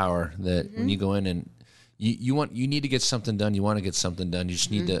laws of power that when you go in and you need to get something done, you want to get something done, you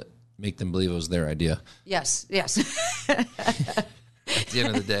just need to make them believe it was their idea. Yes. At the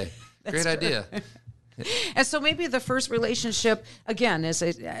end of the day. Great idea. And so maybe the first relationship, again, is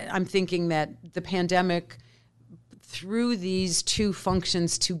I'm thinking that the pandemic threw these two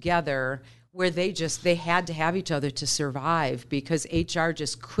functions together where they had to have each other to survive, because HR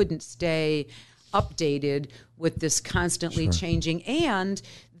just couldn't stay updated with this constantly changing, and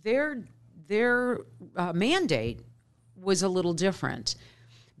their mandate was a little different,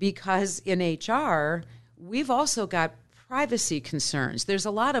 because in HR we've also got privacy concerns. There's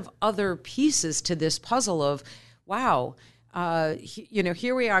a lot of other pieces to this puzzle of, wow,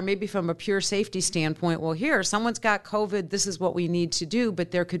 here we are, maybe from a pure safety standpoint. Well, here, someone's got COVID. This is what we need to do.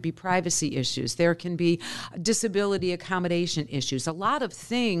 But there could be privacy issues. There can be disability accommodation issues. A lot of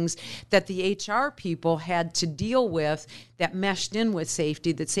things that the HR people had to deal with that meshed in with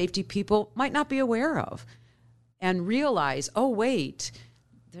safety that safety people might not be aware of, and realize, oh, wait,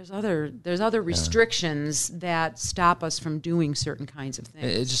 there's other restrictions that stop us from doing certain kinds of things.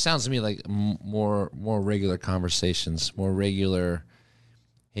 It just sounds to me like more regular conversations, more regular,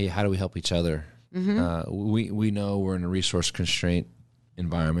 hey, how do we help each other? We know we're in a resource constraint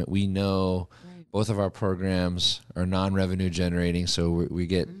environment. We know both of our programs are non-revenue generating, so we're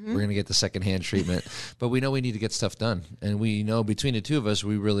going to get the secondhand treatment. But we know we need to get stuff done. And we know between the two of us,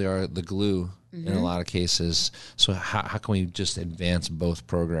 we really are the glue in a lot of cases. So how can we just advance both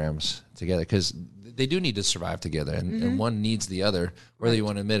programs together? Because they do need to survive together, and one needs the other, whether you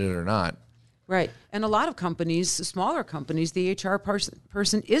want to admit it or not. Right. And a lot of companies, smaller companies, the HR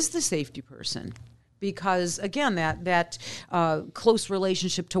person is the safety person. Because, again, that close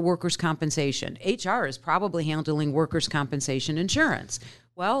relationship to workers' compensation. HR is probably handling workers' compensation insurance.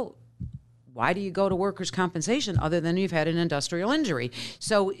 Well, why do you go to workers' compensation other than you've had an industrial injury?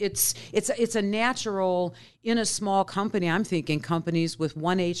 So it's a natural, in a small company, I'm thinking companies with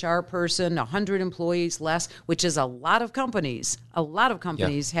one HR person, 100 employees less, which is a lot of companies. A lot of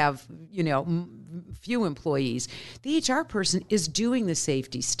companies have, few employees. The HR person is doing the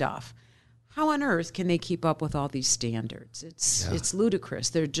safety stuff. How on earth can they keep up with all these standards? It's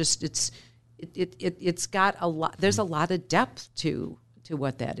ludicrous. They're just it's got a lot. There's a lot of depth to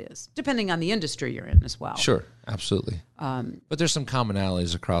what that is, depending on the industry you're in as well. Sure, absolutely. But there's some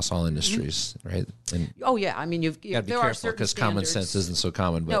commonalities across all industries, right? And oh yeah, I mean you've got to be careful because common sense isn't so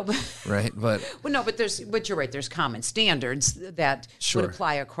common, but right, but well, no, but you're right. There's common standards that would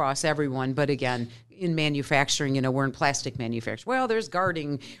apply across everyone. But again, in manufacturing, we're in plastic manufacturing. Well, there's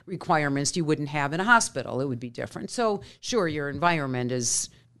guarding requirements you wouldn't have in a hospital. It would be different. So sure, your environment is.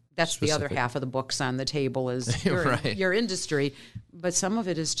 That's specific. The other half of the books on the table is your industry. But some of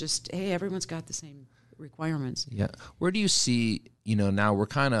it is just, hey, everyone's got the same requirements. Yeah. Where do you see, now we're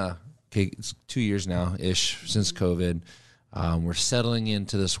kind of, it's 2 years now-ish since COVID. We're settling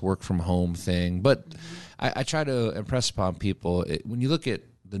into this work from home thing. But I try to impress upon people, when you look at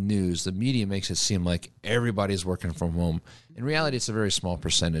the news, the media makes it seem like everybody's working from home. In reality, it's a very small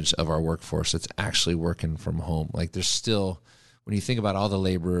percentage of our workforce that's actually working from home. Like there's still... When you think about all the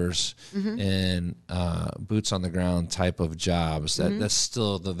laborers and boots on the ground type of jobs, that's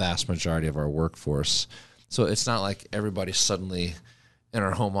still the vast majority of our workforce. So it's not like everybody's suddenly in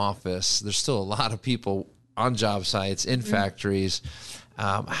our home office. There's still a lot of people on job sites, in factories.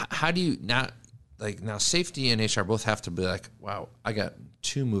 How do you not, now safety and HR both have to be like, wow, I got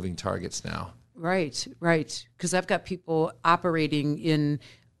two moving targets now. Right. Because I've got people operating in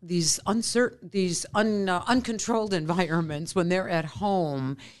these uncontrolled environments when they're at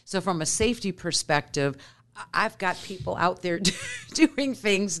home. So from a safety perspective, I've got people out there doing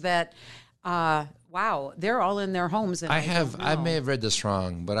things that, wow, they're all in their homes. And I may have read this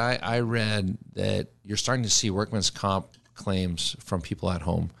wrong, but I read that you're starting to see workman's comp claims from people at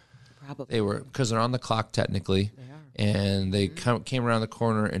home. Probably. Because they're on the clock technically. They are. And they came around the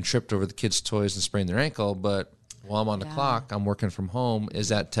corner and tripped over the kids' toys and sprained their ankle, but while I'm on the clock, I'm working from home. Is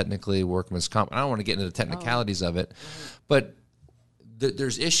that technically workman's comp? I don't want to get into the technicalities of it, but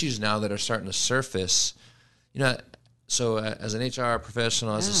there's issues now that are starting to surface. So as an HR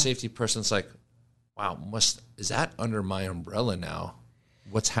professional, as a safety person, it's like, wow, is that under my umbrella now?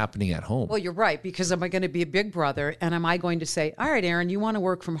 What's happening at home? Well, you're right, because am I going to be a big brother, and am I going to say, all right, Aaron, you want to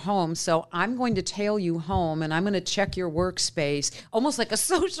work from home, so I'm going to tail you home, and I'm going to check your workspace, almost like a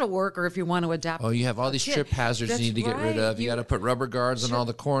social worker if you want to adopt. Oh, you have all these trip hazards you need to get rid of. You got to put rubber guards on all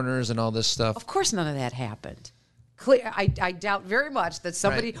the corners and all this stuff. Of course none of that happened. clear. I doubt very much that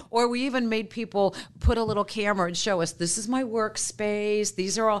somebody, Right. or we even made people put a little camera and show us, this is my workspace.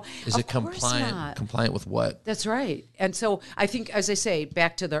 These are all. Is of it course compliant? not. Compliant with what? That's right. And so I think, as I say,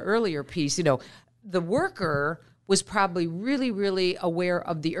 back to the earlier piece, the worker was probably really, really aware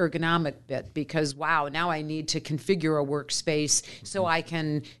of the ergonomic bit because, wow, now I need to configure a workspace so I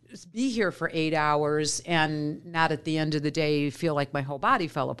can be here for 8 hours and not at the end of the day feel like my whole body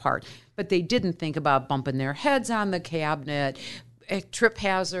fell apart. But they didn't think about bumping their heads on the cabinet, trip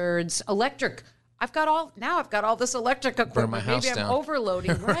hazards, electric. I've got all this electric equipment. my house Maybe I'm down.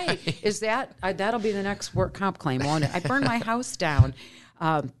 overloading. Right. Is that'll be the next work comp claim, won't it? I burned my house down.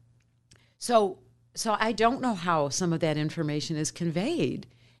 So I don't know how some of that information is conveyed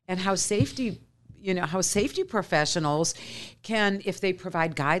and how safety professionals can, if they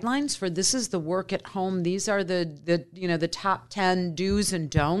provide guidelines for this is the work at home, these are the top 10 do's and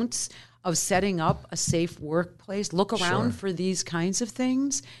don'ts of setting up a safe workplace. Look around for these kinds of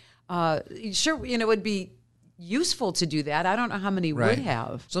things. Sure, it would be useful to do that. I don't know how many would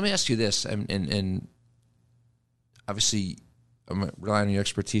have. So let me ask you this, and obviously I'm relying on your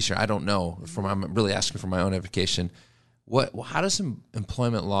expertise here. I don't know. I'm really asking for my own education. How does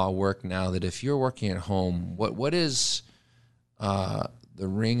employment law work now that if you're working at home, what is the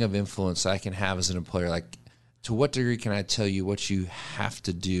ring of influence I can have as an employer? Like, to what degree can I tell you what you have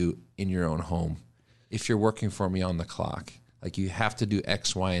to do in your own home if you're working for me on the clock? Like, you have to do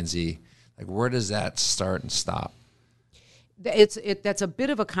X, Y, and Z. Like, where does that start and stop? That's a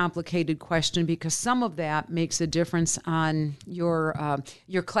bit of a complicated question because some of that makes a difference on your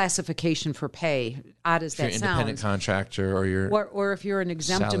classification for pay. Odd as that sounds. If you're an independent contractor or if you're an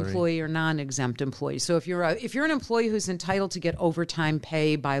exempt salary. employee or non-exempt employee. So if you're an employee who's entitled to get overtime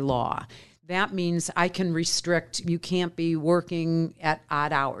pay by law, that means I can restrict, you can't be working at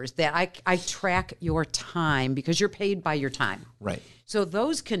odd hours. That I track your time because you're paid by your time. Right. So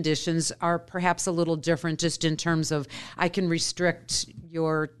those conditions are perhaps a little different just in terms of I can restrict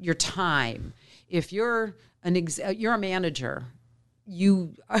your time. If you're a manager,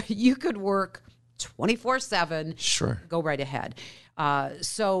 you could work 24/7. Sure. Go right ahead.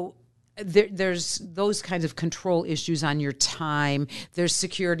 So there's those kinds of control issues on your time. There's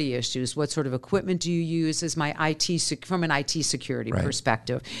security issues. What sort of equipment do you use as my from an IT security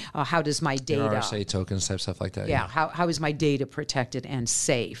perspective? How does my data... RSA tokens, type stuff like that. Yeah, how is my data protected and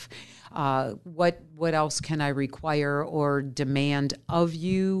safe? What else can I require or demand of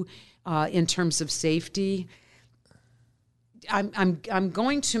you in terms of safety? I'm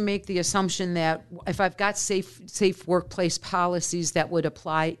going to make the assumption that if I've got safe workplace policies that would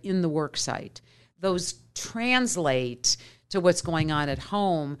apply in the work site, those translate to what's going on at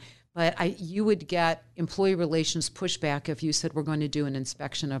home. But you would get employee relations pushback if you said we're going to do an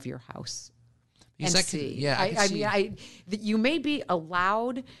inspection of your house. Because And see, you may be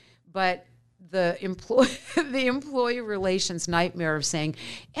allowed, but the employee relations nightmare of saying,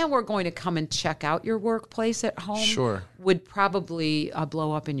 and we're going to come and check out your workplace at home, would probably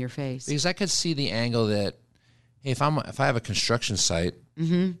blow up in your face. Because I could see the angle that, hey, if I have a construction site,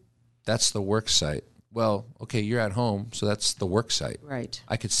 that's the work site. Well, okay, you're at home, so that's the work site. Right.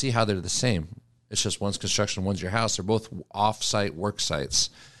 I could see how they're the same. It's just one's construction, one's your house. They're both off-site work sites.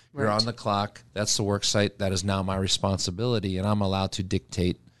 You're on the clock. That's the work site. That is now my responsibility, and I'm allowed to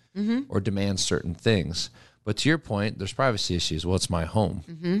dictate or demand certain things. But to your point, there's privacy issues. Well, it's my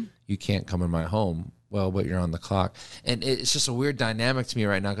home. You can't come in my home. Well, but you're on the clock. And it's just a weird dynamic to me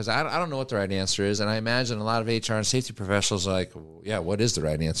right now because I don't know what the right answer is. And I imagine a lot of HR and safety professionals are like, well, yeah, what is the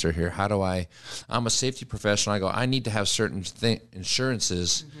right answer here? I'm a safety professional. I need to have certain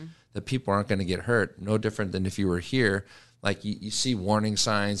insurances that people aren't going to get hurt. No different than if you were here. Like you see warning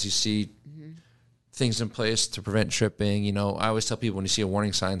signs, you see things in place to prevent tripping. I always tell people when you see a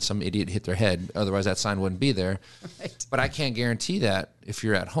warning sign, some idiot hit their head. Otherwise, that sign wouldn't be there. Right. But I can't guarantee that if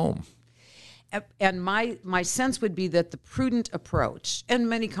you're at home. And my sense would be that the prudent approach, and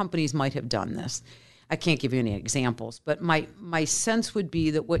many companies might have done this. I can't give you any examples, but my sense would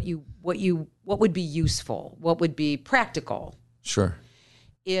be that what would be useful, what would be practical,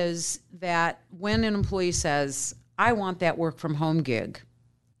 is that when an employee says, "I want that work from home gig,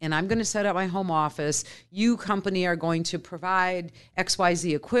 and I'm going to set up my home office. You, company, are going to provide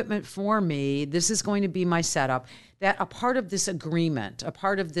XYZ equipment for me. This is going to be my setup." That a part of this agreement, a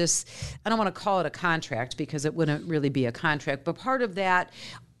part of this, I don't want to call it a contract because it wouldn't really be a contract, but part of that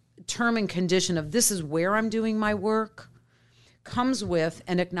term and condition of this is where I'm doing my work comes with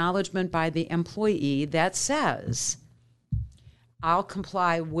an acknowledgement by the employee that says, I'll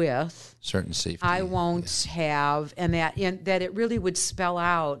comply with certain safety. I won't have, and that it really would spell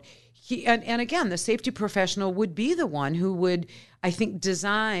out, and again, the safety professional would be the one who would, I think,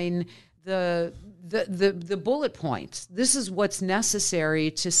 design the bullet points. This is what's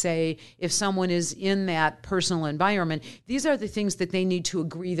necessary to say if someone is in that personal environment, these are the things that they need to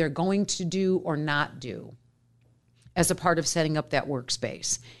agree they're going to do or not do as a part of setting up that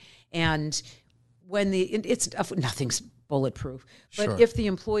workspace. And when nothing's bulletproof, but if the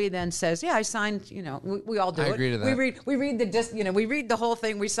employee then says, "Yeah, I signed," we all do it. I agree to that. We read the whole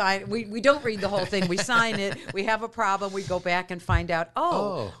thing. We sign. We don't read the whole thing. We sign it. We have a problem. We go back and find out.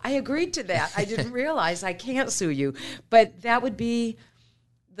 Oh, I agreed to that. I didn't realize I can't sue you. But that would be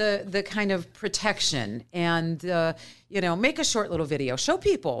the kind of protection. And make a short little video. Show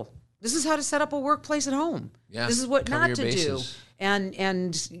people this is how to set up a workplace at home. Yeah, this is what not to bases. do,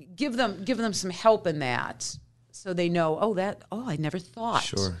 and give them some help in that. So they know, I never thought.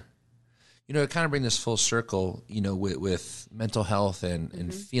 Sure. To kind of bring this full circle, with mental health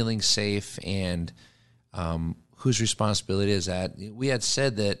and feeling safe and whose responsibility is that? We had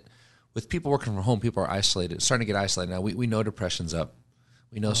said that with people working from home, people are isolated, starting to get isolated. Now, we know depression's up.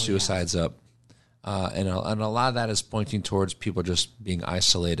 We know suicide's up. And a lot of that is pointing towards people just being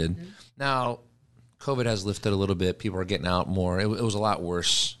isolated. Now, COVID has lifted a little bit. People are getting out more. It was a lot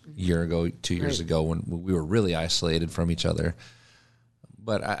worse a year ago, 2 years ago, when we were really isolated from each other.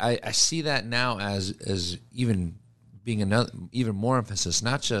 But I see that now as even being even more emphasis,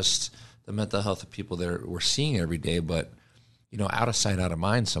 not just the mental health of people that we're seeing every day, but out of sight, out of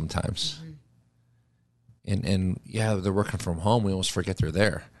mind sometimes. And they're working from home. We almost forget they're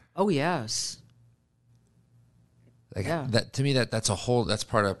there. Oh yes. That to me, that's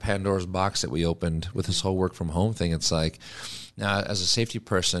part of Pandora's box that we opened with this whole work from home thing. It's like, now as a safety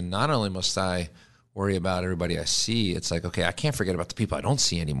person, not only must I worry about everybody I see, it's like, okay, I can't forget about the people I don't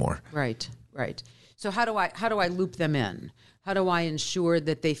see anymore. Right. So how do I loop them in? How do I ensure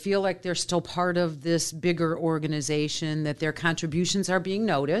that they feel like they're still part of this bigger organization, that their contributions are being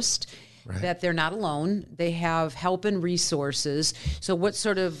noticed, that they're not alone, they have help and resources? So what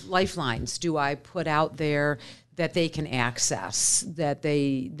sort of lifelines do I put out there that they can access, that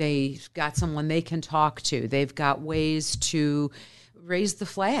they got someone they can talk to? They've got ways to raise the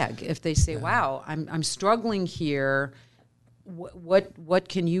flag if they say, wow, I'm struggling here. What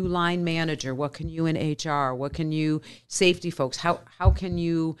can you, line manager? What can you in HR? What can you safety folks? How can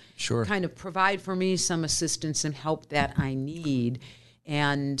you kind of provide for me some assistance and help that I need?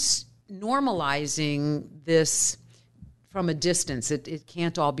 And normalizing this from a distance. It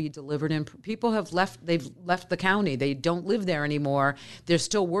can't all be delivered. And people they've left the county. They don't live there anymore. They're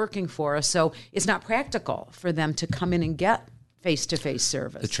still working for us. So it's not practical for them to come in and get face-to-face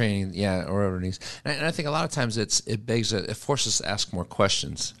service. The training, or whatever it needs. And I think a lot of times it forces us to ask more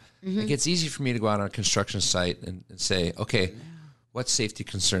questions. Like, it's easy for me to go out on a construction site and say, okay, what safety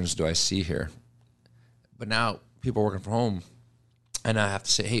concerns do I see here? But now people are working from home, and I have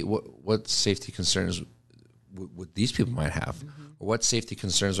to say, hey, what safety concerns what these people might have, or what safety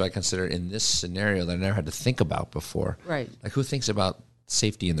concerns do I consider in this scenario that I never had to think about before? Right. Like, who thinks about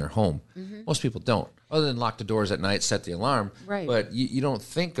safety in their home? Most people don't, other than lock the doors at night, set the alarm. Right. But you don't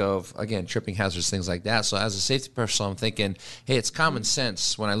think of, again, tripping hazards, things like that. So as a safety professional, I'm thinking, hey, it's common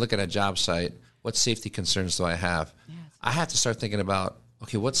sense when I look at a job site, what safety concerns do I have? Yes. I have to start thinking about,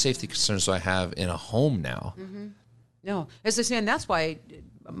 okay, what safety concerns do I have in a home now? No, as I say, and that's why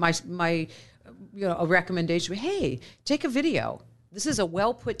my a recommendation, hey, take a video. This is a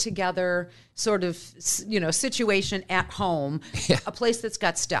well put together sort of, situation at home, a place that's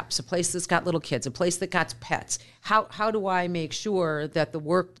got steps, a place that's got little kids, a place that got pets. How do I make sure that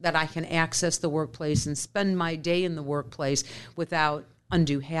that I can access the workplace and spend my day in the workplace without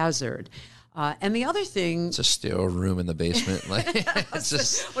undue hazard? And the other thing, it's a steel room in the basement. Like, it's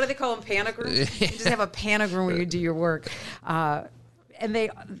just, what do they call them? Panic rooms? You just have a panic room where you do your work. And they,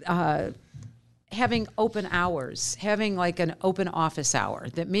 having open hours, having like an open office hour,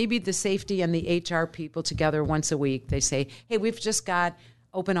 that maybe the safety and the HR people together once a week, they say, hey, we've just got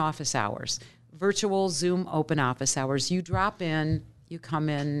open office hours, virtual Zoom open office hours. You drop in, you come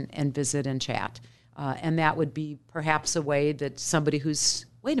in and visit and chat. And that would be perhaps a way that somebody who's,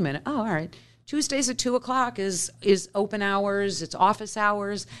 wait a minute, all right, Tuesdays at 2:00 is open hours, it's office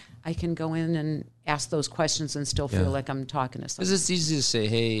hours. I can go in and ask those questions and still feel like I'm talking to someone. Because it's easy to say,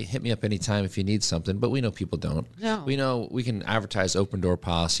 hey, hit me up anytime if you need something, but we know people don't. No. We know we can advertise open door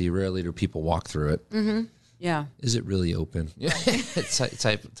policy. Rarely do people walk through it. Yeah. Is it really open?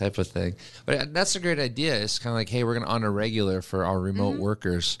 type of thing. But that's a great idea. It's kind of like, hey, we're going to honor regular for our remote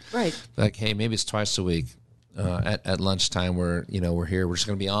workers. Right. Like, hey, maybe it's twice a week. At lunchtime, we're here. We're just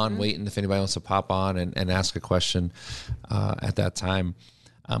going to be on, waiting if anybody wants to pop on and ask a question at that time.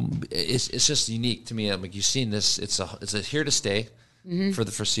 it's just unique to me. I'm like, you've seen this. It's a here to stay for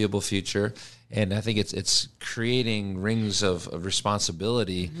the foreseeable future, and I think it's creating rings of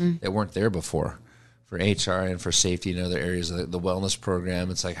responsibility that weren't there before for HR and for safety and other areas of the wellness program.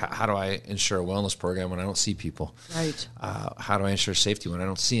 It's like, how do I ensure a wellness program when I don't see people? Right. How do I ensure safety when I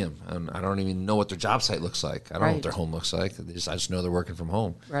don't see them? And I don't even know what their job site looks like. I don't know what their home looks like. I just know they're working from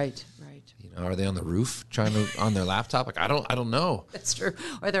home. Right. Are they on the roof on their laptop? Like, I don't know. That's true.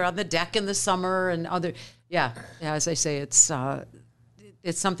 Or they're on the deck in the summer and other. Yeah. As I say, it's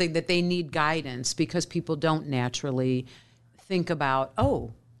something that they need guidance because people don't naturally think about,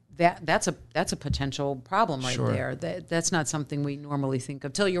 that's a potential problem right there. That's not something we normally think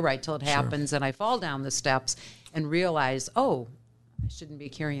of till you're right, till it happens and I fall down the steps and realize, I shouldn't be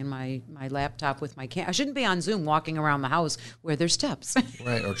carrying my laptop with my camera. I shouldn't be on Zoom walking around the house where there's steps.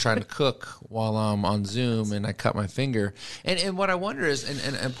 Right, or trying to cook while I'm on Zoom and I cut my finger. And what I wonder is,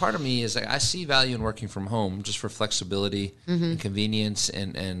 and part of me is I see value in working from home just for flexibility and convenience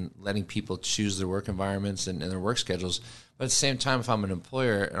and letting people choose their work environments and their work schedules. But at the same time, if I'm an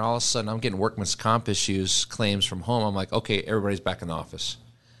employer and all of a sudden I'm getting workman's comp claims from home, I'm like, okay, everybody's back in the office.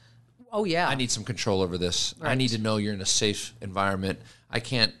 Oh, yeah. I need some control over this. Right. I need to know you're in a safe environment. I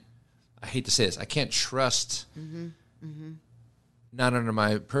hate to say this, I can't trust not under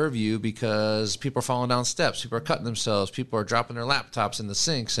my purview because people are falling down steps, people are cutting themselves, people are dropping their laptops in the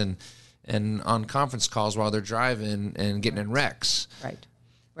sinks and on conference calls while they're driving and getting in wrecks.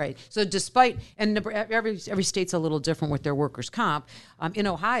 Right. So despite, and every state's a little different with their workers' comp. In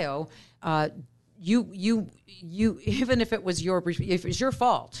Ohio, you even if it was your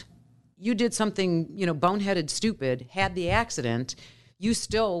fault, you did something, boneheaded, stupid, had the accident, you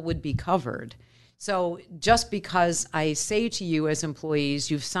still would be covered. So just because I say to you as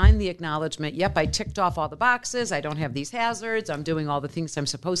employees, you've signed the acknowledgement, yep, I ticked off all the boxes, I don't have these hazards, I'm doing all the things I'm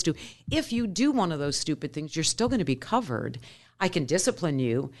supposed to. If you do one of those stupid things, you're still going to be covered. I can discipline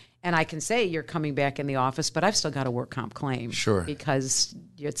you, and I can say you're coming back in the office, but I've still got a work comp claim. Sure. Because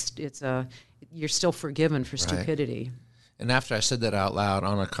you're still forgiven for stupidity. Right. And after I said that out loud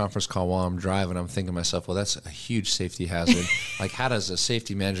on a conference call while I'm driving, I'm thinking to myself, well, that's a huge safety hazard. Like, how does a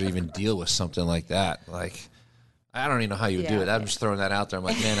safety manager even deal with something like that? Like, I don't even know how you would do it. I'm just throwing that out there. I'm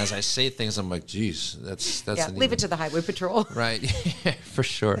like, man, as I say things, I'm like, geez, that's leave it to the highway patrol. Right. For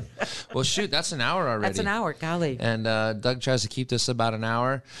sure. Well, shoot, that's an hour already. That's an hour, golly. And Doug tries to keep this about an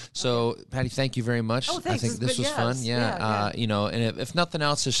hour. So, Patty, thank you very much. Oh, thanks. I think this was fun. Yeah. And if nothing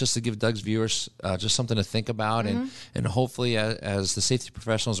else, it's just to give Doug's viewers just something to think about. And hopefully, as the safety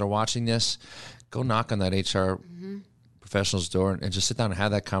professionals are watching this, go knock on that HR professional's door and just sit down and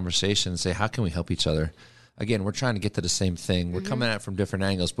have that conversation and say, how can we help each other? Again, we're trying to get to the same thing. We're coming at it from different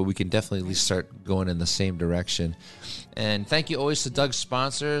angles, but we can definitely at least start going in the same direction. And thank you always to Doug's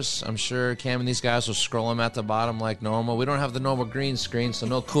sponsors. I'm sure Cam and these guys will scroll them at the bottom like normal. We don't have the normal green screen, so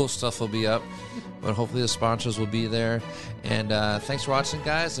no cool stuff will be up. But hopefully the sponsors will be there. And thanks for watching,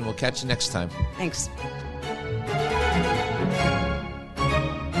 guys, and we'll catch you next time. Thanks.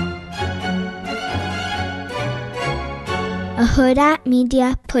 A Huda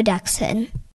Media Production.